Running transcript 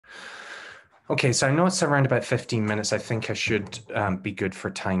Okay, so I know it's around about 15 minutes. I think I should be good for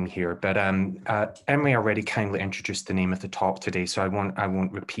time here, but Emily already kindly introduced the name of the talk today, so I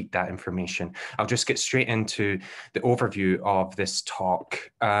won't repeat that information. I'll just get straight into the overview of this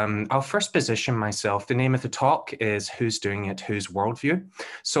talk. I'll first position myself. The name of the talk is Who's Doing It? Whose Worldview?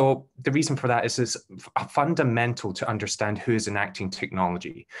 So the reason for that is it's fundamental to understand who is enacting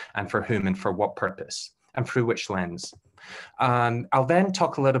technology and for whom and for what purpose and through which lens. I'll then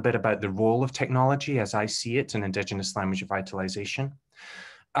talk a little bit about the role of technology as I see it in Indigenous language revitalization.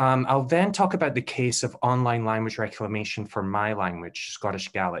 I'll then talk about the case of online language reclamation for my language,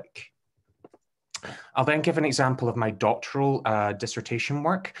 Scottish Gaelic. I'll then give an example of my doctoral dissertation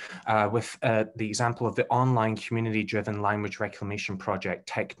work with the example of the online community-driven language reclamation project,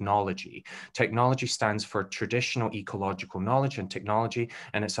 Technology. Technology stands for Traditional Ecological Knowledge and Technology,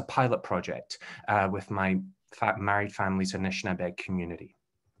 and it's a pilot project with my married families Anishinaabe community.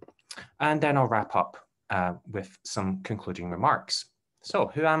 And then I'll wrap up with some concluding remarks. So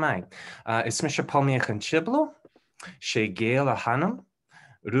who am I? Is Mr. Palmiach an Chiblo, sé Gael a Hanam,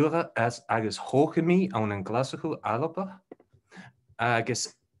 Rura as agus Hochemi on an Glasgow Alaba,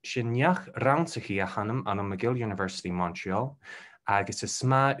 agus Shinyach Ransachi a Hanam an McGill University Montreal, agus is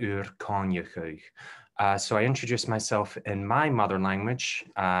Sma ur Kanyachug. So I introduced myself in my mother language,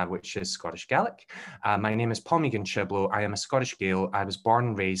 which is Scottish Gaelic. My name is Paul Megan Chiblo. I am a Scottish Gael. I was born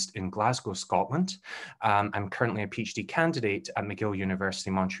and raised in Glasgow, Scotland. I'm currently a PhD candidate at McGill University,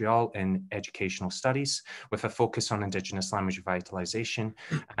 Montreal in educational studies with a focus on Indigenous language revitalization.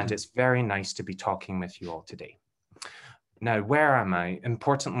 And it's very nice to be talking with you all today. Now, where am I?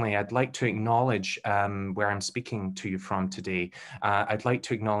 Importantly, I'd like to acknowledge where I'm speaking to you from today. I'd like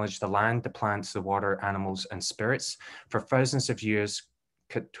to acknowledge the land, the plants, the water, animals, and spirits. For thousands of years,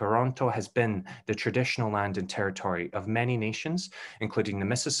 Toronto has been the traditional land and territory of many nations, including the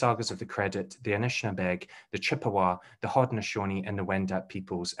Mississaugas of the Credit, the Anishinaabe, the Chippewa, the Haudenosaunee, and the Wendat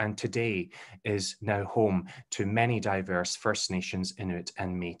peoples, and today is now home to many diverse First Nations, Inuit,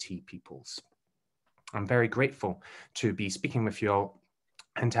 and Métis peoples. I'm very grateful to be speaking with you all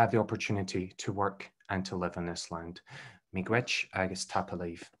and to have the opportunity to work and to live in this land. Miigwech agus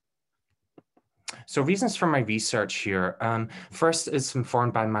tapaliv. So reasons for my research here. First, it's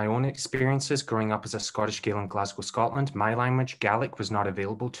informed by my own experiences growing up as a Scottish Gael in Glasgow, Scotland. My language, Gaelic, was not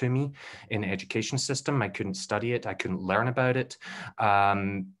available to me in the education system. I couldn't study it. I couldn't learn about it.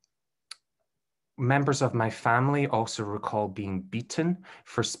 Members of my family also recall being beaten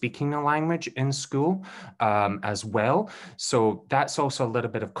for speaking the language in school as well. So that's also a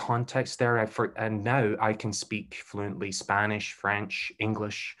little bit of context there. And now I can speak fluently Spanish, French,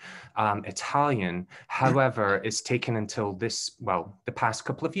 English, Italian. However, it's taken until the past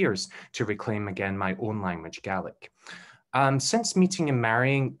couple of years to reclaim again my own language, Gaelic. Since meeting and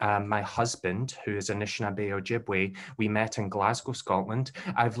marrying my husband, who is Anishinaabe Ojibwe, we met in Glasgow, Scotland.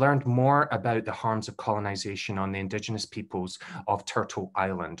 I've learned more about the harms of colonization on the Indigenous peoples of Turtle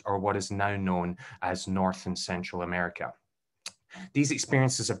Island, or what is now known as North and Central America. These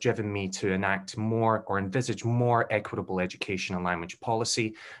experiences have driven me to enact more or envisage more equitable education and language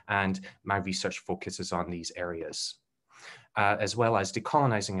policy, and my research focuses on these areas, as well as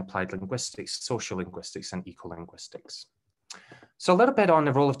decolonizing applied linguistics, social linguistics, and ecolinguistics. So a little bit on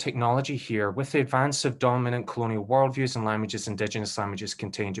the role of technology here. With the advance of dominant colonial worldviews and languages, Indigenous languages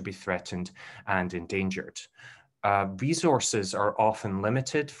continue to be threatened and endangered. Resources are often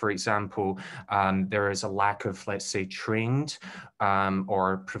limited. For example, there is a lack of, let's say, trained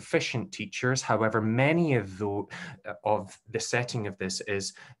or proficient teachers. However, many of the setting of this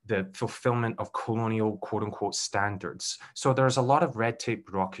is the fulfillment of colonial, quote unquote, standards. So there's a lot of red tape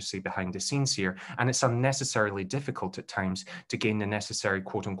bureaucracy behind the scenes here, and it's unnecessarily difficult at times to gain the necessary,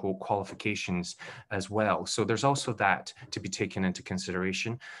 quote unquote, qualifications as well. So there's also that to be taken into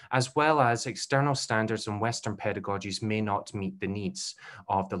consideration, as well as external standards and Western pedagogies may not meet the needs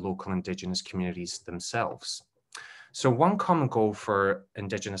of the local Indigenous communities themselves. So one common goal for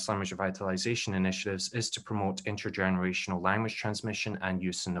Indigenous language revitalization initiatives is to promote intergenerational language transmission and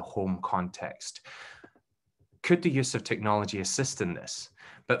use in the home context. Could the use of technology assist in this?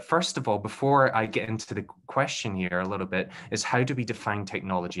 But first of all, before I get into the question here a little bit, is how do we define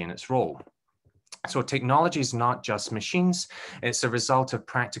technology and its role? So technology is not just machines, it's a result of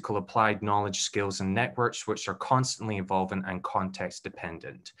practical applied knowledge, skills, and networks which are constantly evolving and context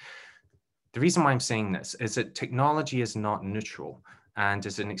dependent. The reason why I'm saying this is that technology is not neutral and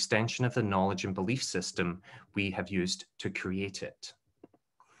is an extension of the knowledge and belief system we have used to create it.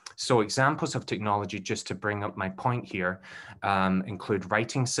 So examples of technology, just to bring up my point here, include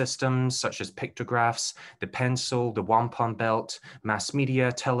writing systems such as pictographs, the pencil, the wampum belt, mass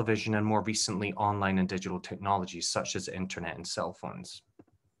media, television, and more recently, online and digital technologies such as the internet and cell phones.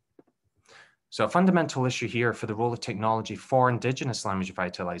 So a fundamental issue here for the role of technology for Indigenous language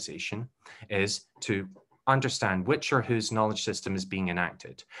revitalization is to understand which or whose knowledge system is being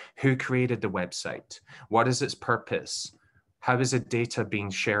enacted, who created the website, what is its purpose, how is the data being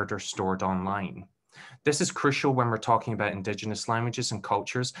shared or stored online. This is crucial when we're talking about Indigenous languages and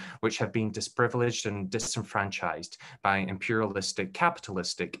cultures which have been disprivileged and disenfranchised by imperialistic,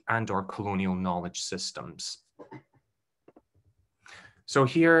 capitalistic, and/or colonial knowledge systems. So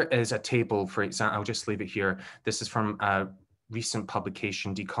here is a table, for example, I'll just leave it here. This is from a recent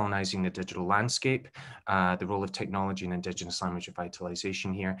publication, Decolonizing the Digital Landscape, the role of technology in Indigenous language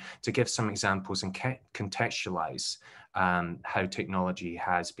revitalization here, to give some examples and contextualize how technology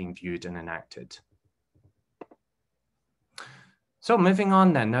has been viewed and enacted. So moving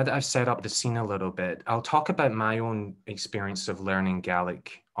on then, now that I've set up the scene a little bit, I'll talk about my own experience of learning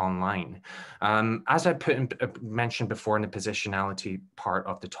Gaelic online. As I mentioned before in the positionality part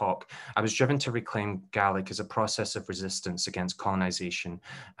of the talk, I was driven to reclaim Gaelic as a process of resistance against colonization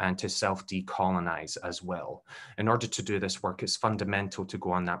and to self-decolonize as well. In order to do this work, it's fundamental to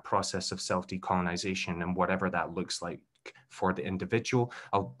go on that process of self-decolonization, and whatever that looks like for the individual,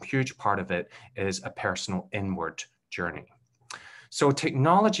 a huge part of it is a personal inward journey. So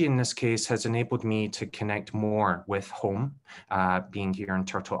technology in this case has enabled me to connect more with home, being here in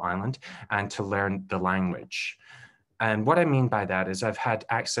Turtle Island, and to learn the language. And what I mean by that is I've had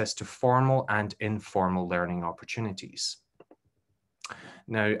access to formal and informal learning opportunities.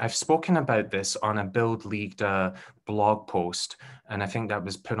 Now, I've spoken about this on a Build League blog post, and I think that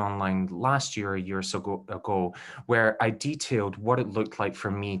was put online last year, a year or so ago, where I detailed what it looked like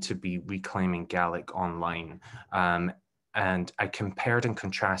for me to be reclaiming Gaelic online. And I compared and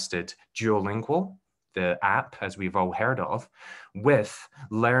contrasted Duolingo, the app, as we've all heard of, with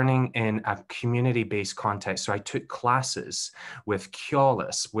learning in a community-based context. So I took classes with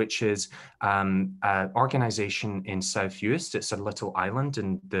Keolis, which is an organization in South Uist. It's a little island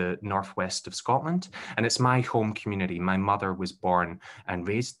in the northwest of Scotland, and it's my home community. My mother was born and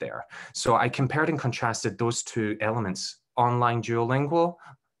raised there. So I compared and contrasted those two elements, online Duolingo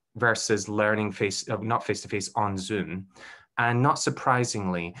versus learning not face-to-face on Zoom. And not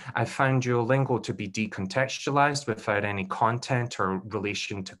surprisingly, I found Duolingo to be decontextualized without any content or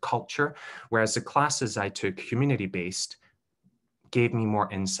relation to culture, whereas the classes I took, community-based, gave me more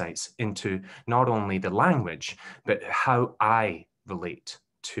insights into not only the language, but how I relate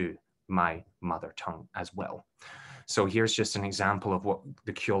to my mother tongue as well. So here's just an example of what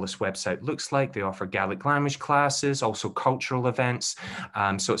the Keolis website looks like. They offer Gaelic language classes, also cultural events.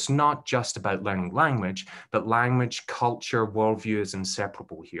 So it's not just about learning language, but language, culture, worldview is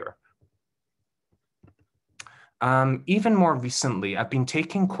inseparable here. Even more recently, I've been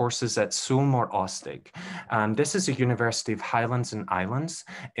taking courses at Sulmore Ostig. This is a University of Highlands and Islands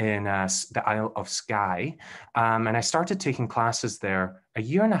in the Isle of Skye. And I started taking classes there a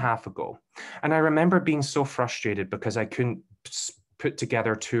year and a half ago. And I remember being so frustrated because I couldn't put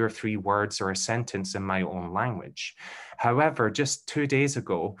together 2 or 3 words or a sentence in my own language. However, just 2 days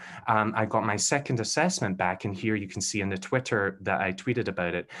ago, I got my second assessment back, and here you can see in the Twitter that I tweeted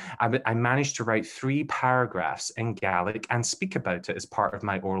about it. I managed to write 3 paragraphs in Gaelic and speak about it as part of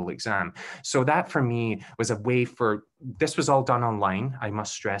my oral exam. So that for me was a way this was all done online. I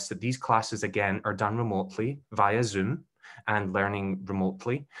must stress that these classes, again, are done remotely via Zoom and learning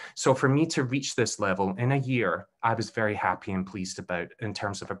remotely. So for me to reach this level in a year, I was very happy and pleased about in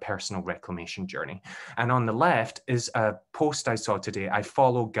terms of a personal reclamation journey. And on the left is a post I saw today. I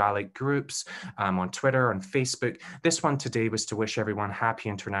follow Gaelic groups on Twitter and Facebook. This one today was to wish everyone happy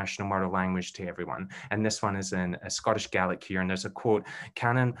International Mother Language to everyone. And this one is in a Scottish Gaelic here. And there's a quote,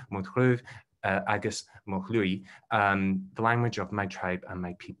 Canan Motruv agus Mohlui, the language of my tribe and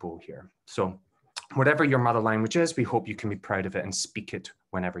my people here. So whatever your mother language is, we hope you can be proud of it and speak it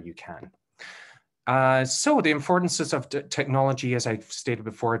whenever you can. So the importances of technology, as I stated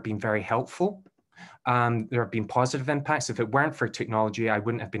before, have been very helpful. There have been positive impacts. If it weren't for technology, I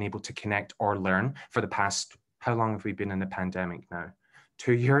wouldn't have been able to connect or learn for the past, how long have we been in the pandemic now?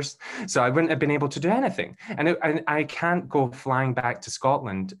 2 years. So I wouldn't have been able to do anything. And I can't go flying back to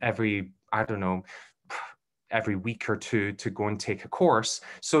Scotland every, I don't know, every week or two to go and take a course.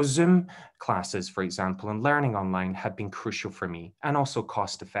 So Zoom classes, for example, and learning online have been crucial for me and also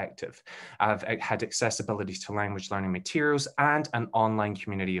cost effective. I've had accessibility to language learning materials and an online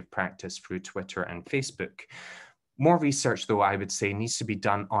community of practice through Twitter and Facebook. More research, though, I would say, needs to be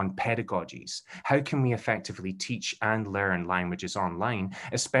done on pedagogies. How can we effectively teach and learn languages online,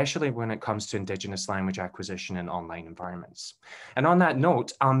 especially when it comes to Indigenous language acquisition in online environments? And on that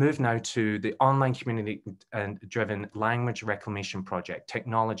note, I'll move now to the online community-driven language reclamation project,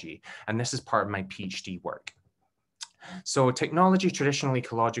 Technology, and this is part of my PhD work. So technology, traditional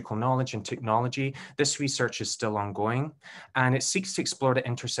ecological knowledge and technology, this research is still ongoing, and it seeks to explore the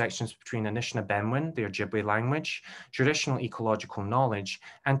intersections between Anishinaabe, the Ojibwe language, traditional ecological knowledge,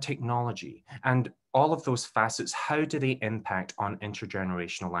 and technology. And all of those facets, how do they impact on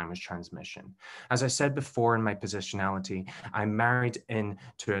intergenerational language transmission? As I said before in my positionality, I'm married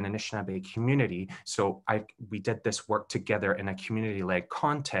into an Anishinaabe community, so we did this work together in a community-led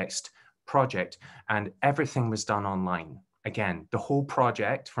context project, and everything was done online. Again, the whole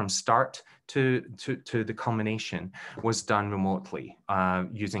project from start to the culmination was done remotely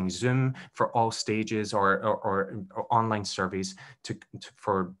using Zoom for all stages or online surveys to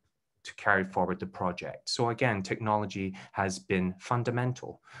carry forward the project. So again, technology has been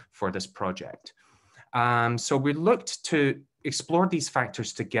fundamental for this project. So we looked to explore these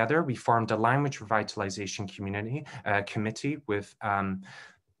factors together. We formed a language revitalization committee with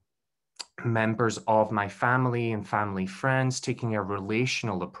members of my family and family friends, taking a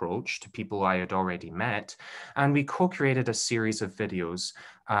relational approach to people I had already met. And we co-created a series of videos,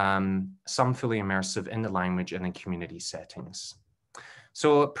 some fully immersive in the language and in community settings.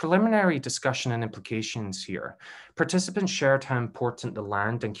 So preliminary discussion and implications here. Participants shared how important the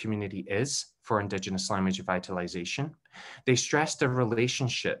land and community is for Indigenous language revitalization. They stressed the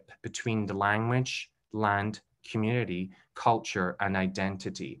relationship between the language, land, community, culture, and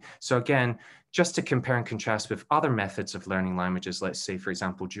identity. So again, just to compare and contrast with other methods of learning languages, let's say, for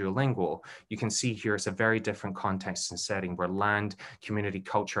example, Duolingo, you can see here it's a very different context and setting where land, community,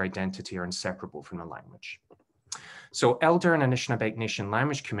 culture, identity are inseparable from the language. So Elder and Anishinaabe Nation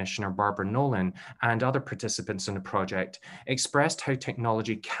Language Commissioner Barbara Nolan and other participants in the project expressed how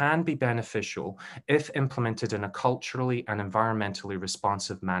technology can be beneficial if implemented in a culturally and environmentally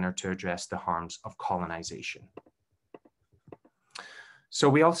responsive manner to address the harms of colonization. So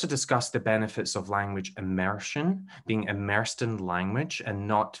we also discussed the benefits of language immersion, being immersed in language and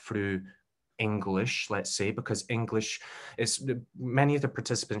not through English, let's say, because English is, many of the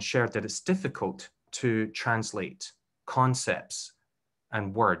participants shared that it's difficult to translate concepts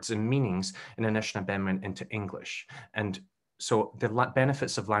and words and meanings in Anishinaabe into English. And so the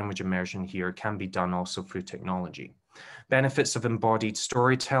benefits of language immersion here can be done also through technology. Benefits of embodied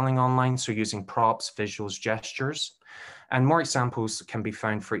storytelling online, so using props, visuals, gestures. And more examples can be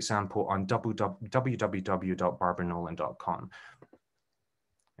found, for example, on www.barbaranolan.com.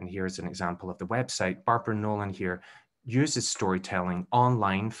 And here's an example of the website. Barbara Nolan here uses storytelling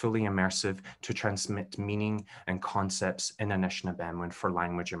online, fully immersive, to transmit meaning and concepts in Anishinaabe for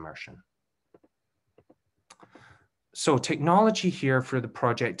language immersion. So technology here for the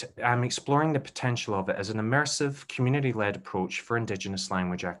project, I'm exploring the potential of it as an immersive, community-led approach for Indigenous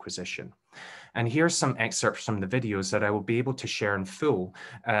language acquisition. And here's some excerpts from the videos that I will be able to share in full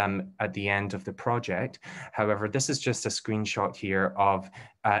at the end of the project. However, this is just a screenshot here of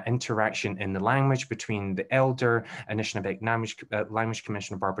interaction in the language between the Elder Anishinaabe Language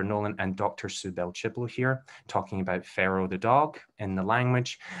Commissioner Barbara Nolan and Dr. Sue Bell-Chiblo here, talking about Pharaoh the dog in the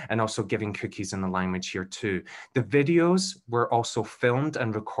language, and also giving cookies in the language here too. The videos were also filmed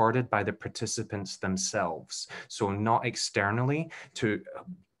and recorded by the participants themselves, so not externally, to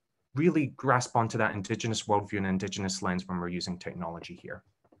really grasp onto that Indigenous worldview and Indigenous lens when we're using technology here.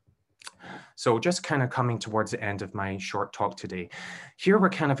 So just kind of coming towards the end of my short talk today, here we're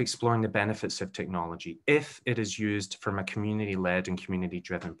kind of exploring the benefits of technology if it is used from a community-led and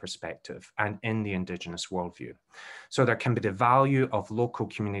community-driven perspective and in the Indigenous worldview. So there can be the value of local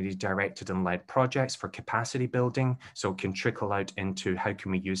community-directed and led projects for capacity building, so it can trickle out into how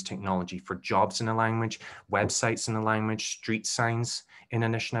can we use technology for jobs in a language, websites in a language, street signs in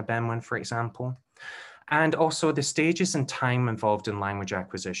Anishinaabe, for example. And also the stages and time involved in language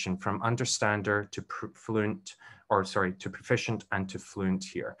acquisition from understander to proficient and to fluent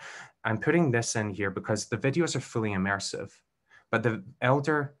here. I'm putting this in here because the videos are fully immersive, but the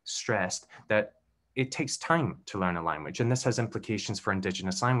Elder stressed that it takes time to learn a language, and this has implications for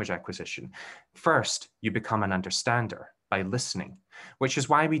Indigenous language acquisition. First, you become an understander by listening, which is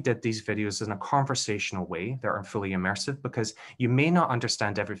why we did these videos in a conversational way that are fully immersive, because you may not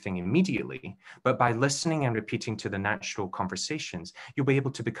understand everything immediately, but by listening and repeating to the natural conversations, you'll be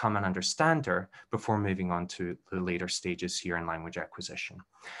able to become an understander before moving on to the later stages here in language acquisition.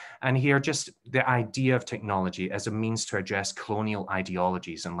 And here, just the idea of technology as a means to address colonial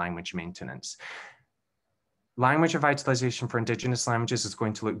ideologies in language maintenance. Language revitalization for Indigenous languages is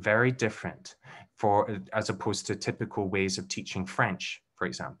going to look very different as opposed to typical ways of teaching French, for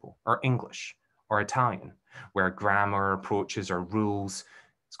example, or English or Italian, where grammar, approaches, or rules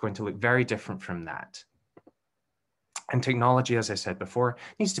is going to look very different from that. And technology, as I said before,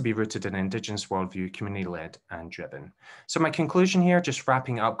 needs to be rooted in Indigenous worldview, community-led and driven. So my conclusion here, just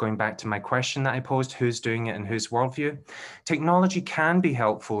wrapping up, going back to my question that I posed, who's doing it and whose worldview? Technology can be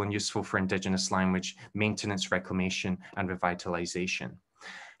helpful and useful for Indigenous language maintenance, reclamation, and revitalization.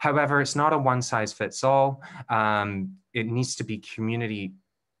 However, it's not a one-size-fits-all. It needs to be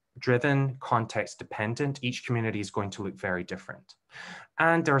community-driven, context-dependent. Each community is going to look very different.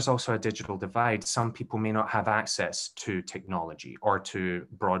 And there's also a digital divide. Some people may not have access to technology or to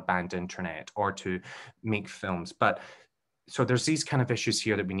broadband internet or to make films. So there's these kind of issues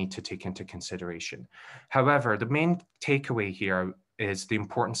here that we need to take into consideration. However, the main takeaway here is the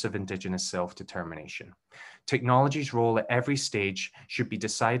importance of Indigenous self-determination. Technology's role at every stage should be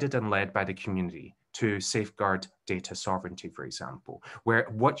decided and led by the community to safeguard data sovereignty, for example,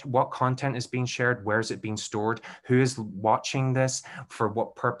 what content is being shared, where is it being stored, who is watching this, for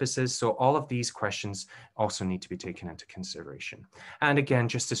what purposes. So all of these questions also need to be taken into consideration. And again,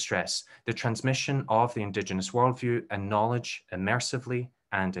 just to stress, the transmission of the Indigenous worldview and knowledge immersively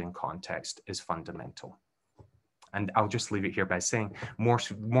and in context is fundamental. And I'll just leave it here by saying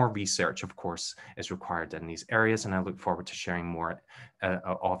more research, of course, is required in these areas. And I look forward to sharing more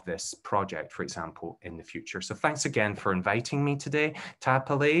of this project, for example, in the future. So thanks again for inviting me today.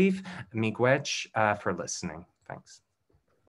 Tapalev, Miigwech, for listening. Thanks.